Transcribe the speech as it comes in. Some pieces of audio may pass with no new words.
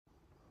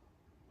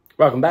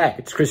Welcome back.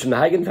 It's Chris from the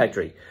Hagon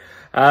Factory.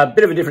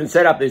 Bit of a different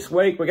setup this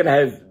week. We're going to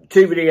have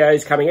two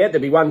videos coming out.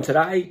 There'll be one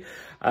today.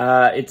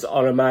 It's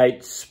on a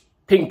mate's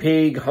Pink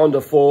Pig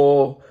Honda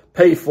 4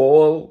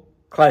 P4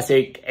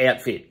 classic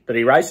outfit that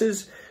he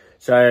races.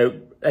 So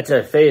that's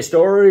a fair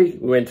story.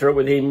 We went through it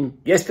with him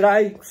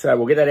yesterday, so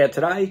we'll get that out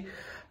today.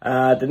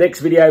 The next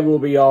video will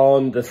be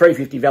on the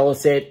 350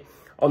 Velocet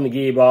on the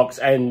gearbox,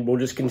 and we'll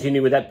just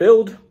continue with that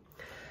build.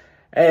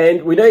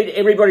 And we need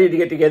everybody to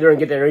get together and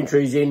get their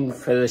entries in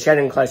for the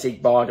Shannon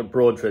Classic bike at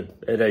Broadford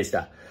at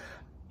Easter.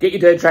 Get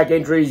your dirt track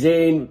entries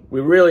in.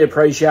 We really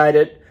appreciate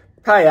it.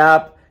 Pay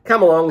up,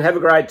 come along, have a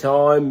great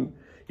time.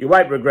 You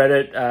won't regret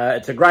it.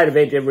 It's a great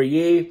event every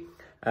year.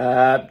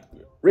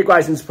 Rick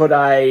Wason's put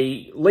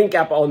a link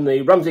up on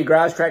the Rumsey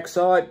Grass Track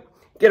site.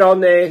 Get on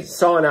there,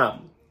 sign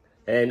up,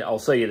 and I'll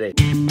see you there.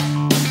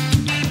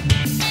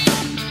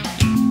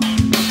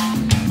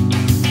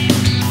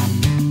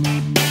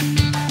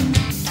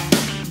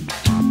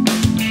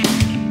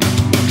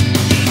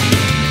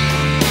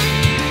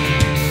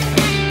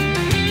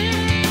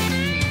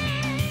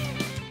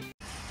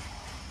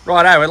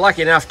 Righto, we're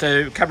lucky enough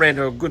to come round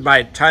to a good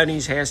mate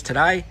Tony's house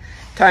today.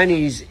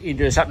 Tony's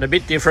into something a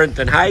bit different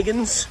than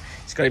Hagon's.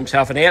 He's got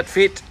himself an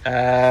outfit,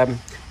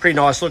 pretty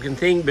nice looking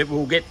thing, but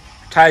we'll get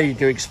Tony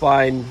to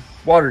explain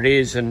what it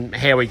is and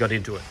how we got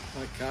into it.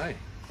 Okay,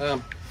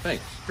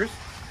 thanks Chris.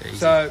 Easy.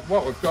 So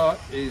what we've got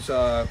is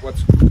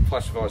what's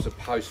classified as a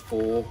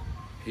post-4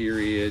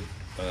 period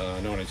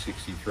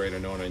 1963 to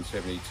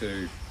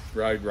 1972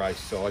 road race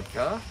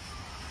sidecar.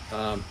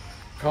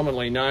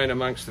 Commonly known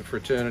amongst the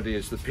fraternity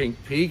as the Pink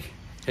Pig,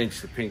 hence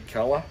the pink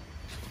colour.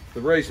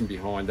 The reason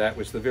behind that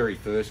was the very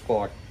first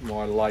bike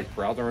my late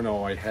brother and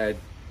I had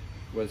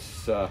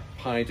was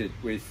painted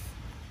with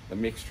a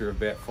mixture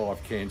of about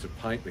 5 cans of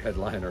paint we had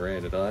laying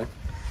around at home,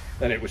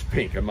 and it was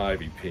pink, a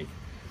Moby pink,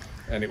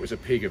 and it was a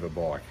pig of a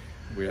bike.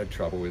 We had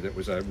trouble with it. It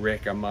was a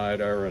wrecker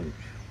motor, and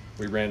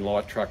we ran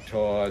light truck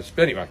tyres.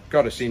 But anyway,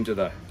 got us into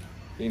the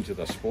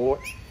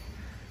sport.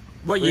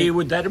 What year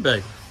would that have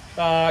been?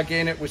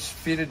 Again, it was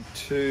fitted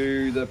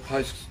to the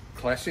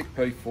post-classic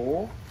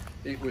P4.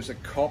 It was a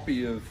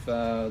copy of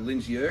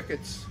Lindsay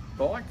Urquhart's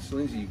bikes.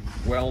 Lindsay,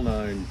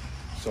 well-known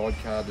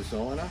sidecar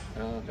designer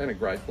and a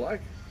great bloke.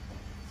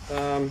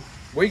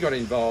 We got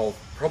involved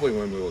probably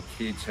when we were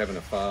kids, having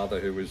a father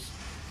who was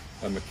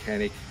a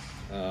mechanic,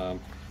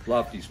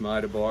 loved his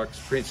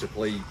motorbikes,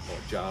 principally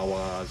like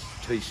Jawas,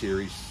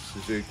 T-Series,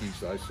 Suzukis,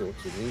 those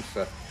sorts of things.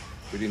 So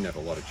we didn't have a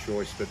lot of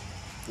choice, but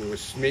we were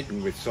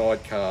smitten with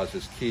sidecars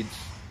as kids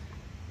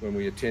when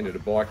we attended a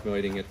bike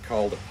meeting at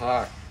Calder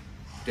Park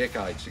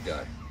decades ago.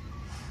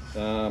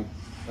 And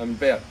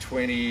about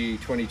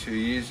 22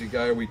 years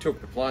ago, we took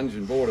the plunge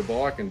and bought a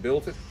bike and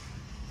built it.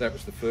 That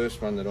was the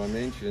first one that I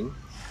mentioned,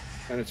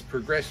 and it's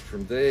progressed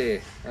from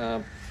there.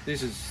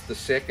 This is the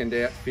second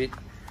outfit.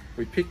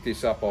 We picked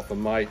this up off a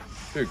mate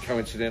who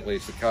coincidentally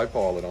is the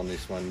co-pilot on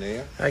this one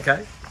now.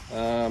 Okay.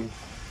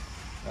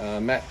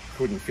 Matt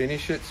couldn't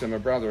finish it, so my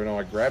brother and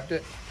I grabbed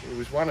it. It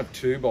was one of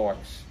 2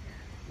 bikes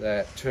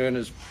that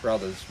Turner's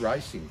Brothers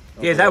Racing.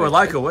 Yeah, they were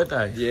local, weren't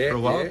they? Yeah, for a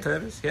while, yeah.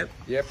 Turner's, yep.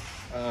 Yep,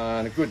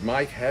 and a good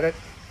mate had it,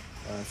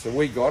 so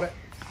we got it.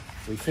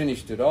 We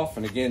finished it off,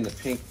 and again, the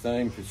pink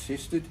theme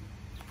persisted.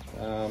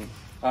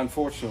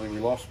 Unfortunately, we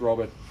lost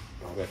Robert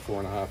about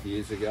 4.5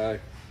 years ago,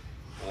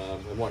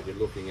 and what you're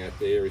looking at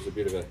there is a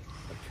bit of a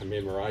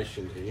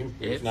commemoration to him.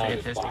 Yeah, He's known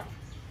as Buck,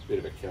 a bit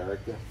of a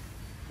character.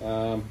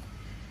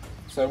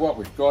 So what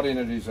we've got in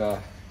it is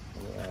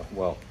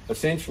well,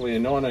 essentially a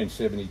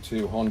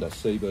 1972 Honda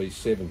CB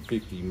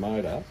 750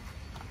 motor,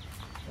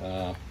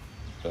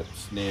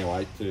 that's now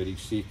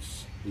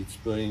 836. It's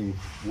been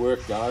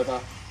worked over,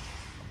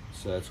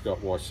 so it's got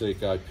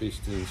Wyseco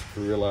pistons,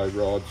 Carrillo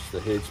rods, the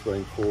head's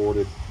been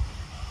ported,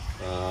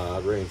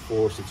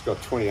 reinforced. It's got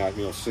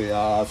 28mm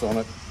CRs on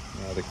it.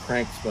 The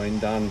crank's been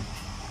done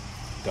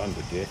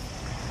to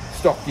death.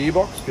 Stock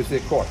gearbox because they're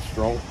quite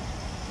strong.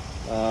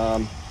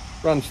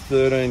 Runs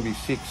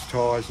 13/6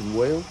 tyres and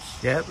wheels.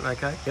 Yep,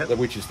 okay, yep.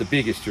 Which is the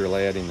biggest you're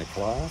allowed in the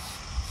class.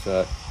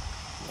 So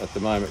at the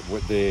moment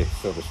they're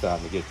sort of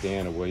starting to get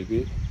down a wee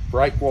bit.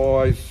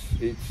 Brake-wise,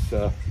 it's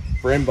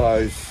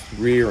Brembo's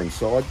rear and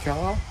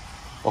sidecar,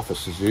 off a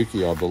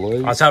Suzuki, I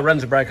believe. Oh, so it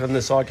runs a brake on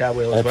the sidecar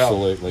wheel as well?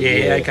 Absolutely,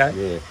 yeah, yeah,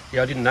 okay.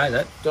 Yeah, I didn't know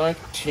that. Don't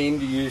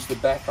tend to use the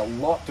back a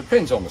lot.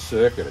 Depends on the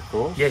circuit, of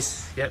course.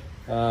 Yes, yep.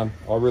 I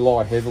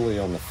rely heavily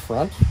on the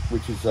front,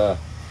 which is a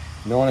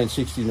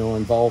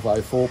 1969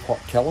 Volvo 4-pot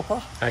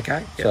caliper.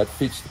 Okay, yep. So it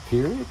fits the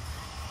period.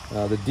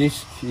 The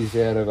disc is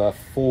out of a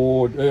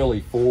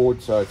early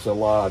Ford, so it's a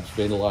large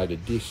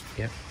ventilated disc.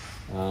 Yep.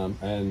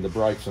 And the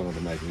brakes on it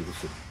are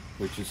magnificent,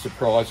 which is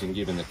surprising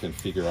given the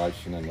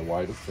configuration and the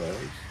weight it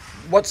carries.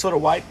 What sort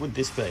of weight would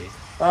this be?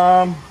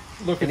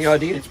 Look, any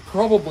idea? It's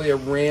probably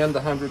around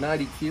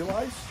 180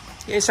 kilos.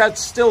 Yeah, so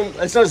it's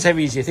not as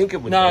heavy as you think it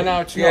would be. No,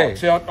 it's not.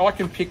 So I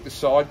can pick the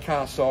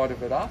sidecar side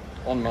of it up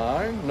on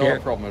my own, not a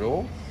problem at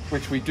all,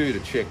 which we do to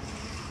check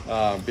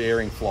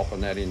bearing flop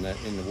and that in the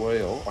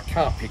wheel. I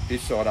can't pick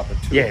this side up,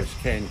 but two of us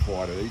can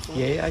quite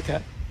easily. Yeah,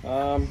 okay.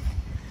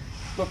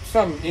 Look,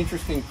 some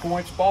interesting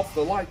points.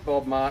 The late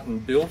Bob Martin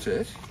built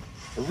it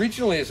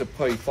originally as a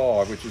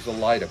P5, which is a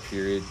later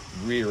period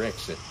rear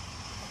exit.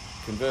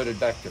 Converted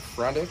back to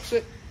front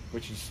exit,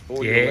 which is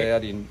already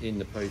allowed in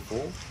the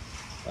P4.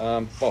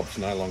 Bob's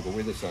no longer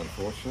with us,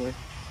 unfortunately.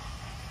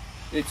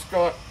 It's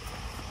got,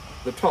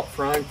 the top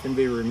frame can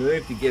be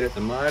removed to get at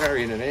the motor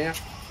in and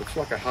out. It's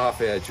like a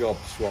half-hour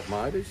job to swap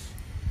motors.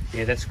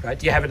 Yeah, that's great.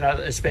 Do you have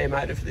a spare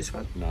motor for this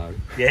one? No.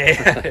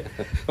 Yeah.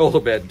 All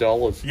about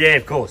dollars. Yeah,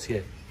 of course, yeah.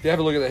 If you have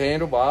a look at the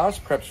handlebars,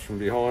 perhaps from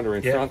behind or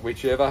in front,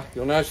 whichever,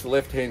 you'll notice the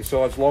left-hand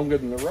side's longer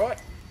than the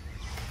right.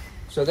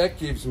 So that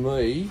gives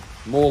me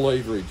more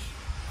leverage,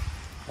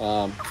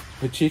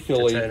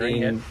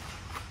 particularly in,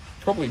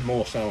 probably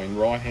more so in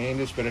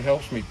right-handers, but it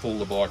helps me pull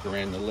the bike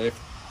around the left.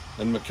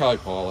 And my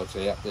co-pilot's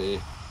out there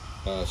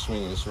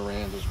swinging us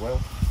around as well.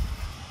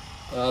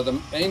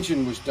 The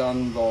engine was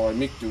done by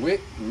Mick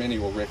DeWitt. Many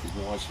will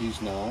recognise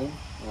his name.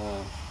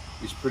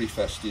 He's pretty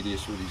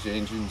fastidious with his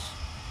engines.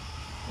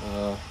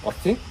 I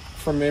think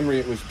from memory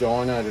it was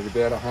dynoed at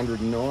about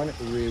 109 at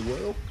the rear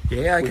wheel.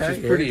 Yeah, okay. Which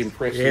is pretty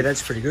impressive. Yeah,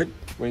 that's pretty good.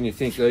 When you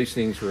think these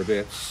things were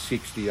about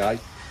 68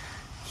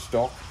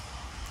 stock,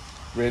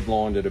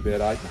 redlined at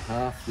about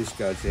 8.5. This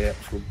goes out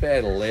to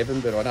about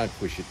 11, but I don't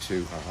push it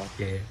too hard.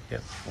 Yeah,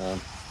 yeah.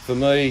 For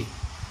me,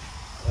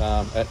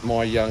 at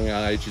my young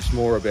age, it's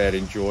more about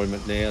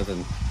enjoyment now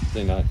than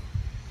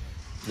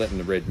letting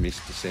the red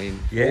mist descend.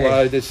 Yeah.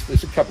 Although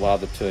there's a couple of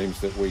other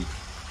teams that we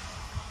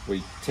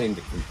tend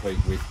to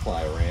compete with,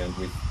 play around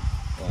with.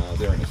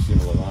 They're in a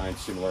similar vein,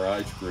 similar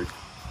age group.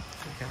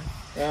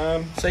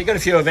 Okay. So you've got a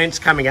few events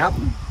coming up.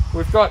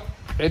 We've got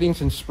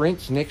Eddington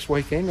Sprints next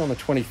weekend on the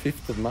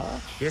 25th of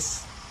March.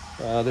 Yes.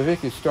 The Vic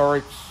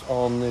Historics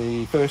on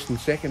the 1st and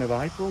 2nd of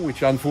April,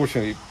 which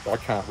unfortunately I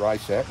can't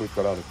race at. We've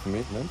got other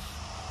commitments.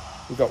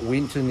 We've got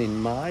Winton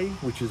in May,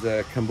 which is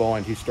a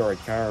combined historic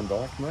car and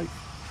bike meet.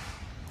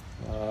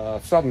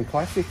 Southern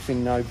Classics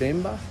in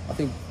November, I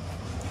think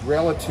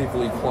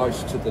relatively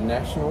close to the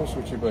Nationals,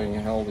 which are being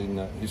held in,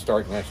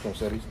 historic Nationals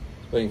that is,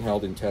 being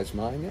held in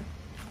Tasmania.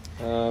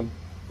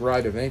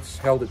 Great events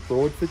held at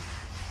Broadford,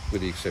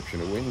 with the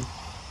exception of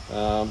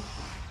Winton.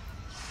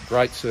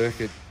 Great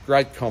circuit,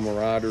 great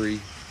camaraderie.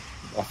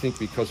 I think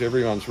because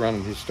everyone's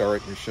running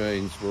historic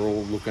machines, we're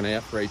all looking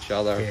out for each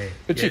other,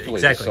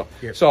 particularly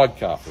the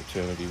sidecar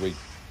fraternity.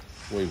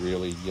 We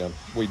really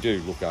we do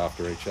look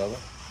after each other.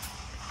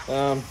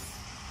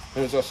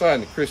 And as I was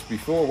saying to Chris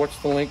before, what's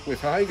the link with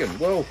Hagon?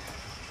 Well,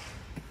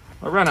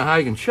 I run a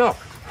Hagon shop.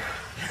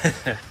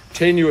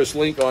 Tenuous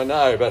link, I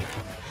know, but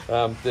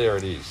there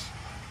it is.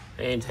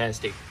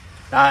 Fantastic.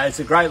 It's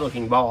a great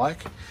looking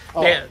bike.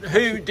 Now,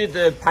 who did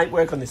the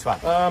paintwork on this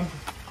one?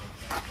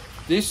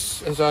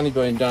 This has only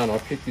been done, I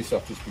picked this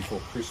up just before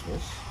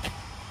Christmas.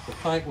 The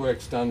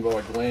paintwork's done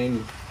by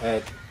Glenn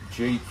at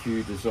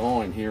GQ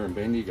Design here in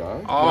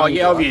Bendigo. Oh,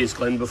 yeah, I've used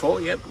Glenn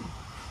before, yep.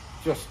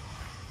 Just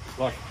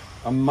like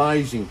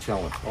amazing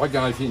talent. I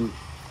gave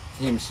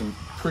him some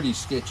pretty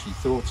sketchy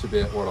thoughts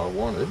about what I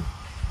wanted.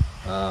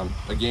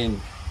 Again,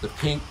 the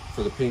pink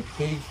for the pink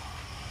pig,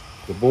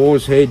 the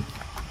boar's head,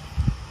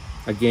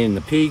 again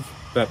the pig,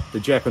 but the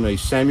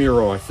Japanese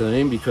samurai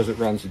theme because it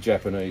runs the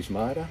Japanese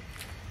motor.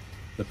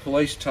 The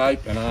police tape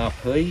and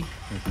RP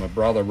with my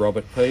brother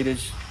Robert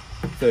Peters,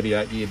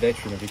 38-year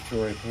veteran of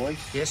Victoria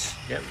Police. Yes,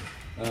 yep.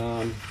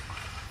 A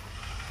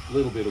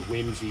little bit of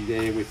whimsy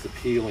there with the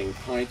peeling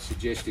paint,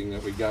 suggesting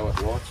that we go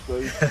at light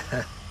speed,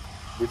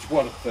 which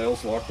what it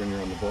feels like when you're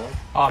on the bike.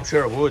 Oh, I'm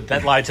sure it would.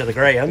 That low to the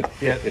ground.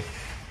 Yeah.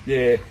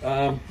 Yeah,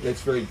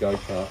 that's very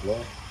go-kart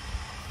like.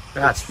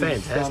 That's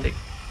fantastic.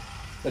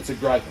 It's a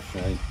great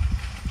machine.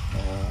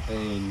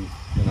 And,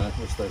 you know,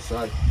 as they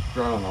say,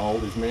 growing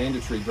old is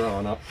mandatory,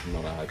 growing up,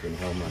 not a hope in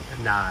hell, mate.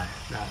 No,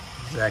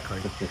 exactly.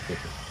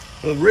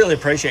 Well, really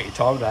appreciate your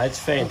time today. It's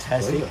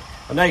fantastic.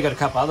 I know you've got a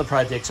couple other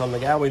projects on the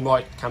go. We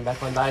might come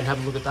back one day and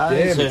have a look at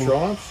those. Yeah, the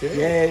Triumphs,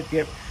 yeah.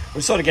 Yeah.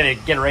 We're sort of going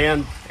to get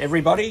around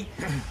everybody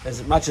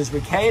as much as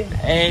we can.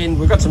 And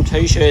we've got some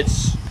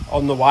T-shirts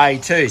on the way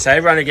too. So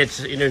everyone who gets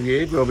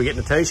interviewed will be getting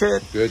a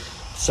T-shirt. Good.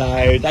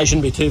 So they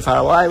shouldn't be too far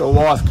away. My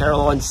wife,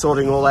 Caroline's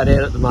sorting all that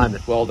out at the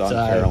moment. Well done,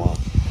 Caroline.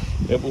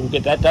 We'll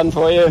get that done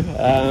for you.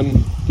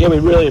 Yeah, we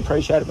really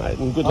appreciate it, mate.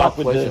 And good luck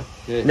with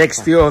the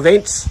next few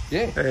events.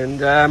 Yeah.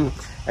 And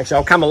actually,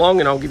 I'll come along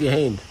and I'll give you a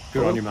hand.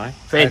 Good on you, mate.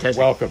 Fantastic.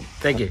 Welcome.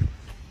 Thank you.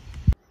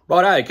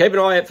 Righto, keep an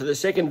eye out for the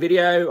second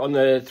video on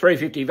the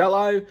 350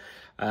 Velo.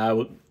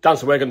 We've done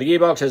some work on the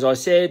gearbox, as I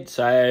said,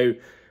 so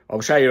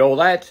I'll show you all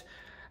that.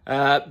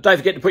 Don't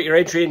forget to put your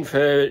entry in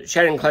for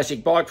Shannon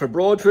Classic Bike for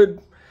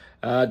Broadford.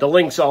 The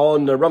link's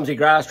on the Romsey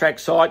Grass Track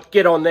site.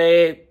 Get on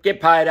there,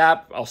 get paid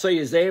up. I'll see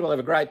you there. We'll have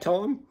a great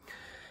time.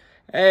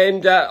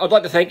 And I'd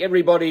like to thank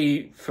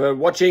everybody for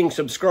watching,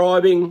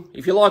 subscribing.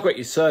 If you like what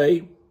you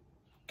see,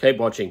 keep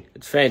watching.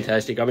 It's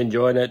fantastic. I'm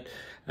enjoying it.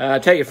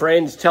 Tell your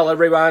friends, tell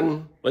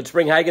everyone. Let's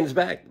bring Hagon's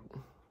back.